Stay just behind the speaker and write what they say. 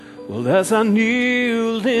Well, as I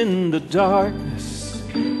kneeled in the darkness,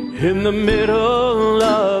 in the middle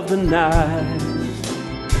of the night,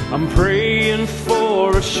 I'm praying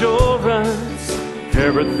for assurance,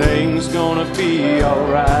 everything's gonna be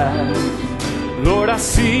alright. Lord, I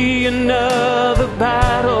see another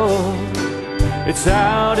battle, it's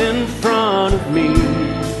out in front of me.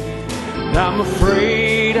 I'm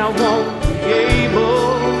afraid I won't be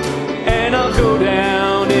able, and I'll go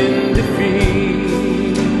down in defeat.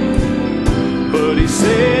 But he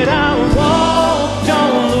said, I walked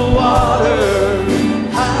on the water,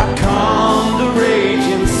 I calmed the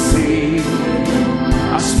raging sea.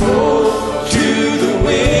 I spoke to the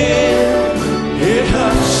wind, it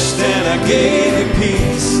hushed and I gave you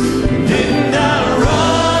peace. Didn't I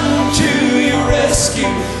run to your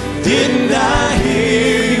rescue? Didn't I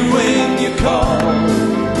hear you when you called?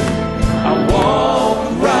 I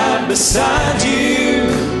walked right beside you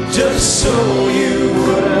just so you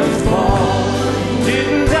wouldn't fall.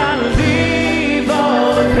 Didn't I leave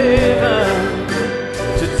all of heaven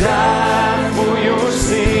to die for your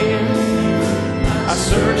sin? I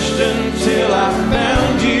searched until I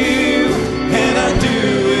found you, and I do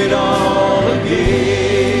it all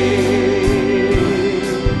again.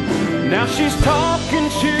 Now she's talking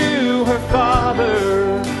to her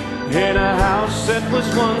father in a house that was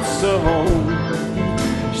once a home.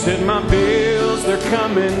 She said, my bills, they're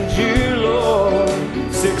coming due, Lord.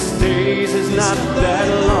 6 days is not that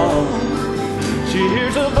long. She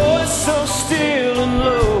hears a voice so still and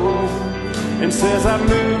low and says, I've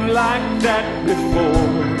moved like that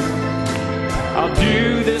before. I'll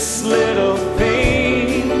do this little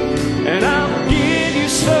thing and I'll give you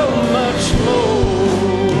so much more.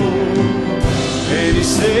 And he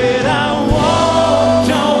said, I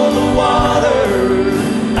walked on the water,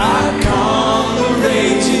 I calmed the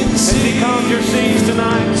raging sea. Has he calmed your seas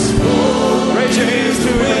tonight? Raise your hands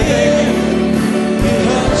to him. He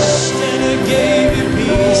hushed and I gave you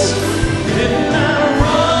peace. Didn't I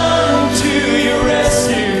run to your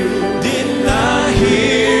rescue? Didn't I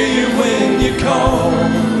hear you when you called?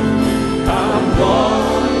 I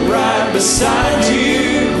walked right beside you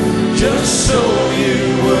just so you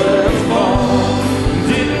wouldn't fall.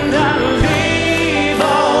 Didn't I leave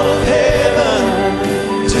all of heaven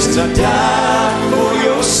just to die for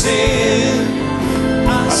your sin?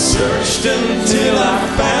 I searched until I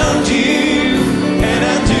found you, and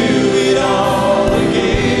I do it all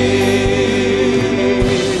again.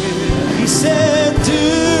 He said, do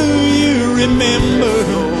you remember,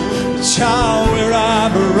 child, where I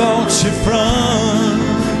brought you from?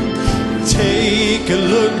 Take a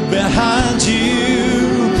look behind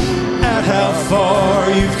you at how far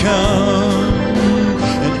you've come.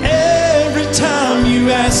 And every time you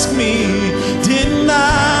ask me, didn't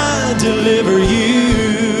I deliver you?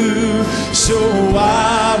 So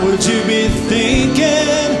why would you be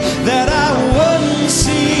thinking that I wouldn't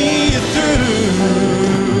see you through?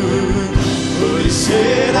 But he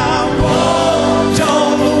said, I walked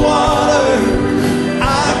on the water, I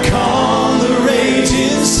calmed the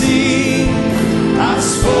raging sea. I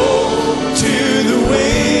spoke to the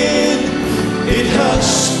wind, it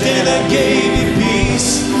hushed and I gave you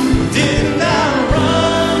peace. Didn't I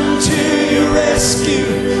run to your rescue?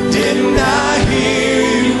 Didn't I hear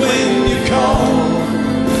you when you called?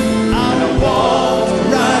 I walked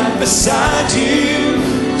right beside you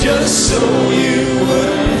just so you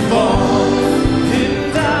wouldn't fall.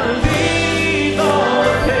 Didn't I leave all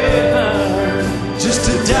of heaven just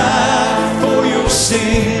to die for your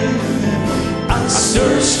sin? I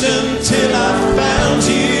searched